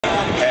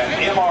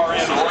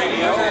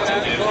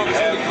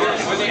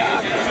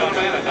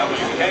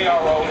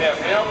KRO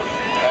FM.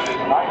 That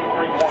is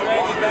 93.1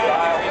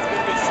 dial.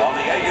 On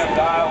the AM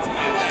dial,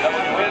 it's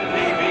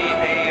WNDB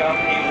AM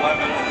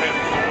 1150.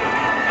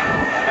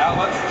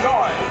 Now let's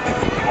join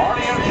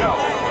Marty and Joe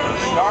for the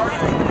start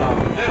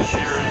of this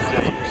year's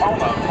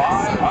Daytona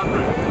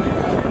 500.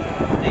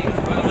 Dave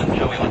Boone,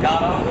 Joey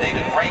Logano,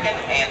 David Reagan,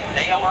 and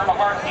Dale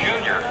Earnhardt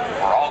Jr.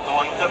 are all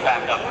going to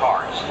backup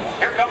cars.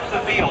 Here comes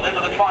the field into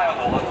the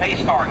triangle. The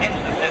pace car hits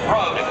the pit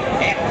road,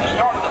 and the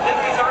start of the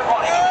 53rd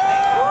running.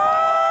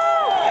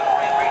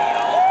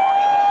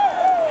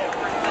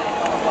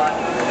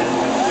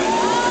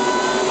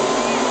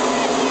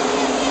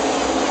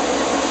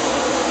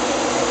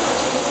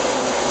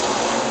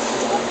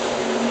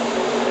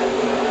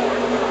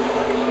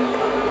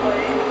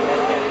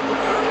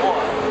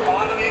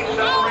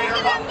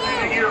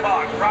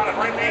 Trying to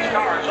bring these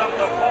cars up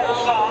to full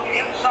song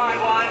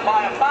inside line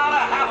by about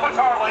a half a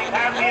car length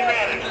has the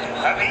advantage.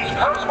 And he's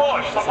Kurt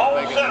Busch, the pole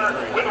sitter,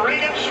 with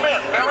Regan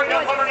Smith buried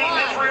up underneath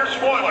his rear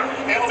spoiler.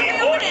 It'll be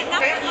Busch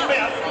and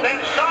Smith,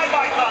 then side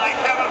by side,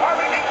 Kevin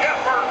Harvick and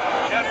Jeff Burton.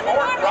 Jeff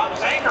Gordon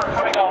drops anchor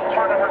coming on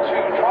turn number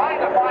 2,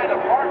 trying to find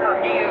a partner.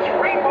 He is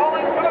free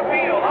falling for the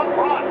field up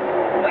front.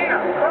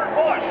 Leader, Kurt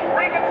Busch,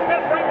 Regan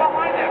Smith right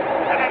behind him.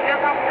 And then here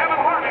comes Kevin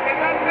Harvick and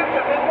then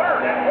Vincent in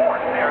third and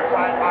fourth. They're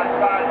side by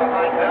side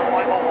behind them.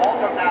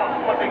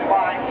 Now slipping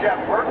by Jeff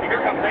Burton.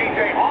 Here comes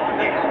A.J.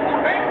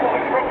 Allmendinger. Big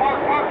push from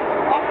Mark Martin.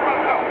 Up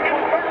front now.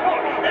 It's Kurt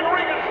Busch and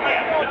Regan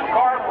Smith.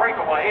 Two-car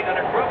breakaways and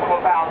a group of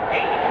about 8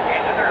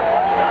 into their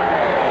first turn.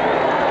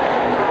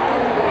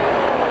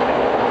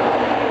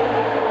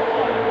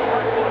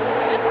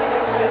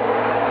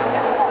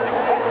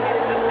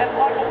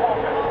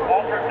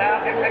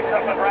 Picks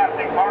up a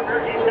drafting partner.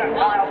 He's got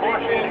Kyle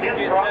Busch in his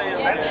front.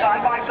 Then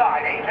side by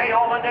side, A.J.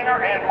 Allmendinger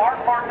and Mark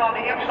Martin on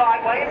the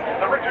inside lane.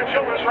 The Richard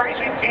Childress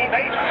Racing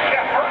teammates.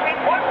 Jeff Burton,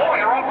 one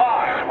pointer up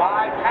high.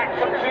 5 packs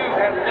of 2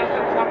 have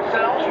distanced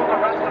themselves from the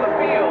rest of the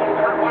field.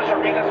 Kurt Busch and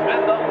Regan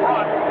Smith up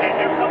front. And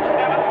here comes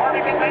Kevin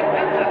Harvick and Ben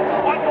Vincent.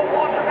 Michael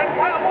Waltrip and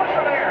Kyle Busch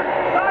are there.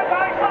 Side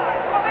by side.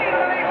 The lead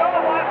of the Daytona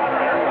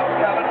 500. Here comes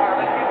Kevin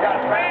Harvick. You've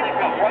got Bradley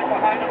Cup right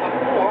behind him. The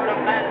Ford of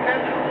Matt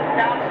Vincent.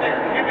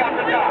 Downstairs, you've got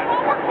the Dodge.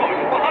 Kurt Busch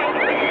behind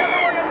the lead.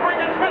 Everyone and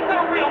Regan Smith,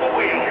 they're wheel to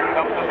wheel. Here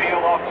comes the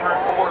field off turn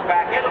 4,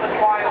 back into the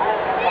triangle.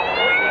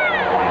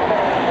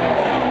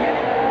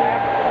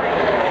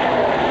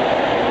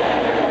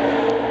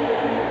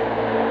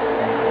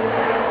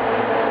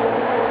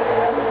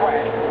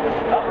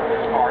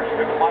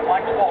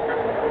 Michael Waltrip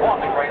won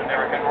the Great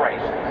American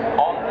Race.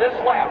 On this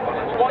lap of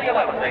the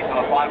 2011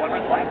 Daytona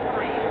 500 lap.